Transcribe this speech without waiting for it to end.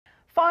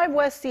5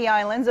 West Sea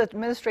Islands,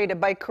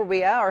 administrated by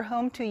Korea, are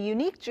home to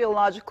unique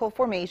geological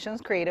formations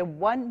created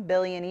 1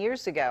 billion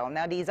years ago.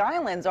 Now, these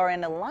islands are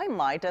in the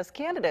limelight as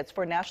candidates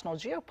for national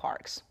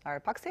geoparks. Our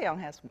Park Se-young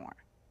has more.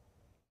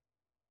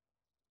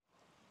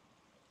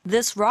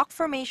 This rock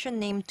formation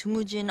named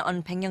Dumujin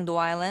on Baekryongdo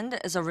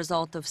Island is a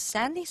result of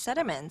sandy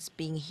sediments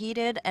being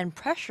heated and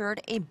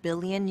pressured 1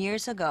 billion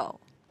years ago.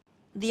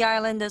 The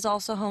island is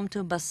also home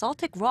to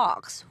basaltic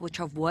rocks, which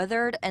have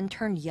weathered and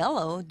turned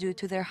yellow due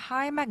to their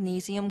high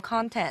magnesium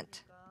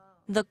content.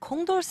 The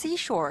Kongdol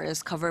seashore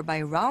is covered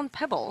by round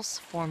pebbles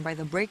formed by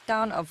the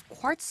breakdown of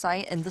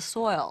quartzite in the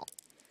soil.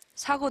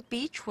 Sagot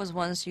Beach was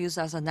once used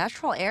as a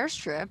natural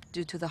airstrip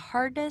due to the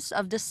hardness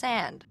of the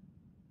sand.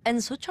 And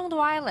Socheongdo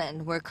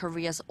Island, where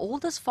Korea's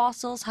oldest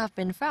fossils have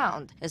been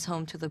found, is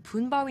home to the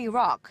Bunbawi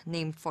Rock,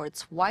 named for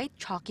its white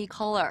chalky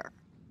color.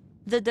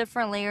 The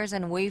different layers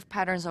and wave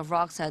patterns of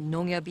rocks at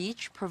Bunbawi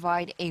Beach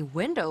provide a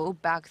window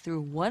back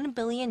through 1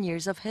 billion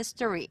years of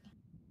history.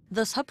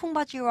 The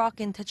Bunbawi Rock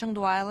in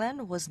Socheongdo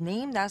Island was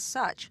named as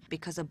such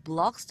because it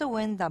blocks the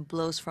wind that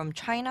blows from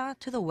China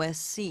to the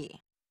West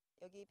Sea.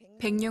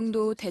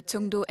 Baekryongdo,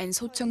 Daecheongdo, and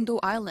Socheongdo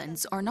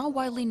Islands are not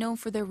widely known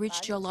for their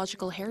rich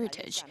geological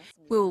heritage.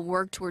 We will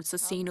work towards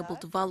sustainable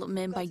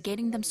development by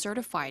getting them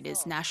certified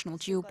as national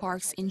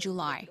geoparks in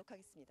July.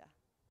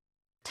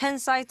 10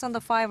 sites on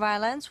the 5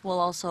 islands will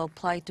also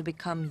apply to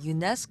become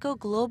UNESCO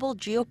Global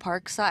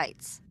Geopark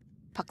sites.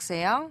 Park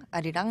Se-young,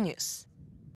 Arirang News.